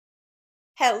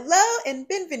Hello and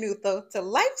benvenuto to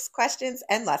Life's Questions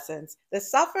and Lessons, the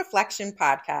Self-Reflection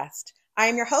Podcast. I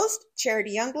am your host,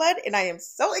 Charity Youngblood, and I am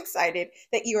so excited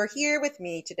that you are here with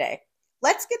me today.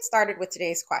 Let's get started with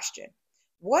today's question.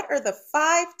 What are the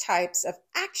 5 types of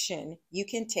action you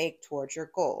can take towards your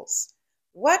goals?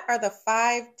 What are the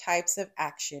 5 types of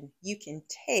action you can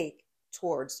take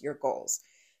towards your goals?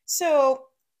 So,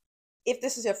 if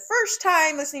this is your first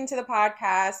time listening to the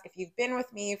podcast, if you've been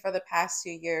with me for the past 2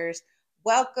 years,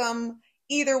 welcome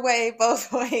either way,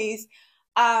 both ways.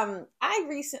 I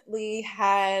recently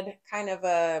had kind of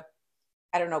a,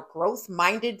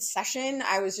 growth-minded session.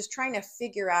 I was just trying to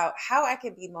figure out how I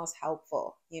could be most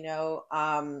helpful.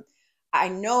 I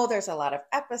know there's a lot of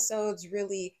episodes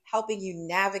really helping you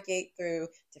navigate through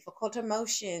difficult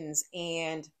emotions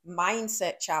and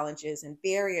mindset challenges and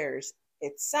barriers,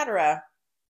 etc.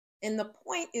 And the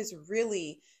point is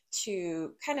really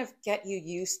to kind of get you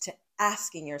used to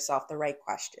asking yourself the right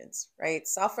questions, right?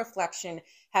 Self-reflection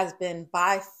has been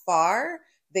by far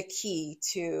the key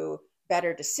to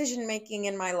better decision making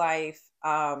in my life,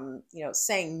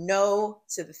 saying no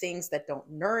to the things that don't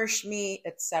nourish me,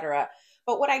 etc.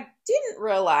 But what I didn't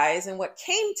realize and what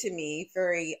came to me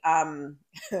very almost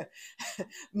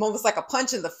like a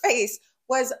punch in the face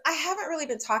was I haven't really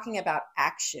been talking about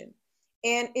action.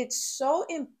 And it's so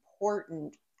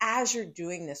important as you're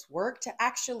doing this work to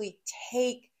actually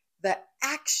take the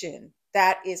action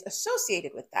that is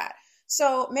associated with that.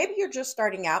 So maybe you're just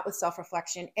starting out with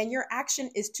self-reflection and your action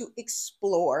is to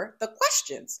explore the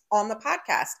questions on the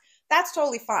podcast. That's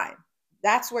totally fine.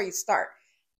 That's where you start.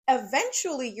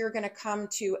 Eventually, you're going to come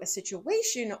to a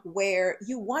situation where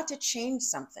you want to change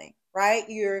something, right?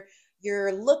 You're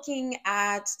looking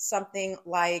at something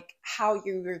like how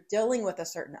you're dealing with a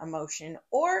certain emotion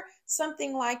or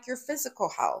something like your physical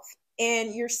health.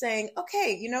 And you're saying,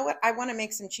 okay, you know what? I want to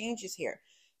make some changes here.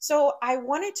 So I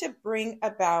wanted to bring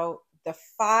about the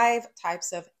 5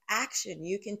 types of action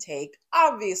you can take.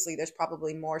 Obviously, there's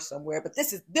probably more somewhere, but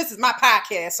this is my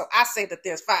podcast, so I say that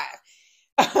there's 5.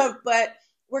 But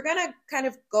we're going to kind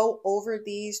of go over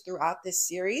these throughout this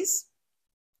series.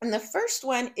 And the first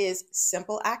one is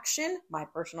simple action, my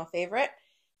personal favorite.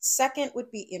 Second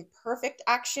would be imperfect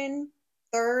action.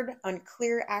 Third,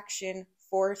 unclear action.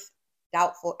 Fourth,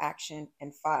 doubtful action.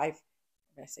 And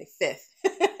fifth,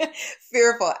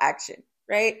 fearful action,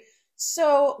 right?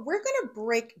 So we're going to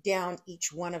break down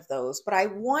each one of those, but I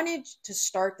wanted to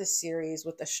start the series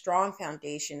with a strong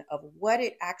foundation of what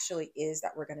it actually is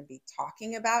that we're going to be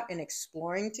talking about and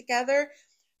exploring together.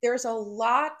 There's a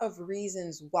lot of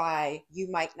reasons why you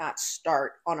might not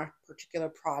start on a particular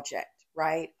project,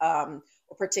 right? Or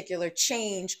particular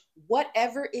change,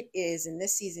 whatever it is in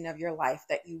this season of your life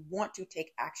that you want to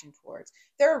take action towards.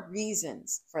 There are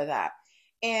reasons for that.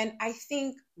 And I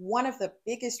think one of the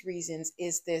biggest reasons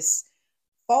is this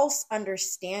false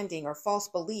understanding or false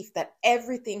belief that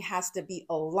everything has to be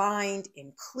aligned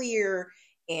and clear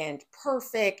and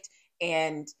perfect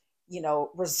and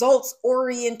results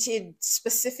oriented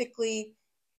specifically.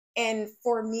 And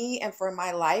for me and for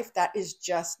my life, that is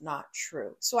just not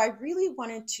true. So I really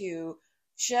wanted to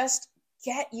just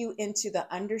get you into the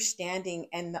understanding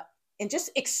and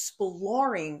just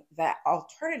exploring that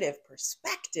alternative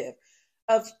perspective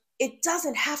of it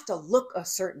doesn't have to look a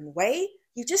certain way.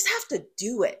 You just have to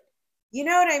do it. You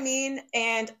know what I mean?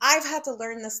 And I've had to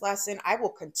learn this lesson. I will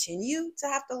continue to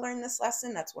have to learn this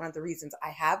lesson. That's one of the reasons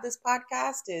I have this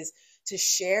podcast, is to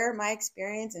share my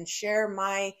experience and share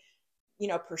my,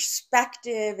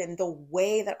 perspective and the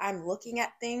way that I'm looking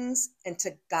at things and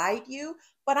to guide you.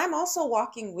 But I'm also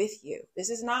walking with you.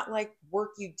 This is not like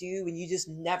work you do and you just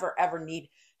never, ever need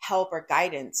help or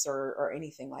guidance or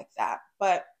anything like that.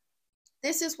 But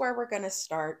this is where we're going to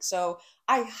start. So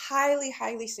I highly,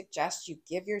 highly suggest you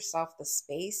give yourself the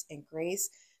space and grace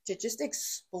to just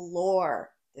explore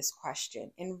this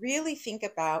question and really think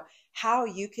about how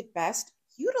you could best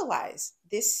utilize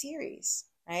this series,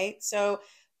 right? So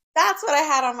that's what I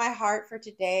had on my heart for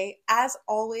today. As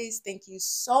always, thank you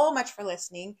so much for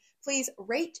listening. Please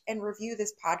rate and review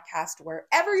this podcast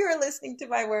wherever you're listening to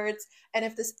my words. And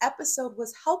if this episode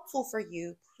was helpful for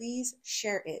you, please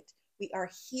share it. We are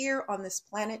here on this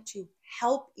planet to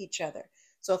help each other.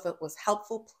 So if it was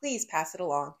helpful, please pass it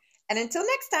along. And until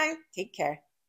next time, take care.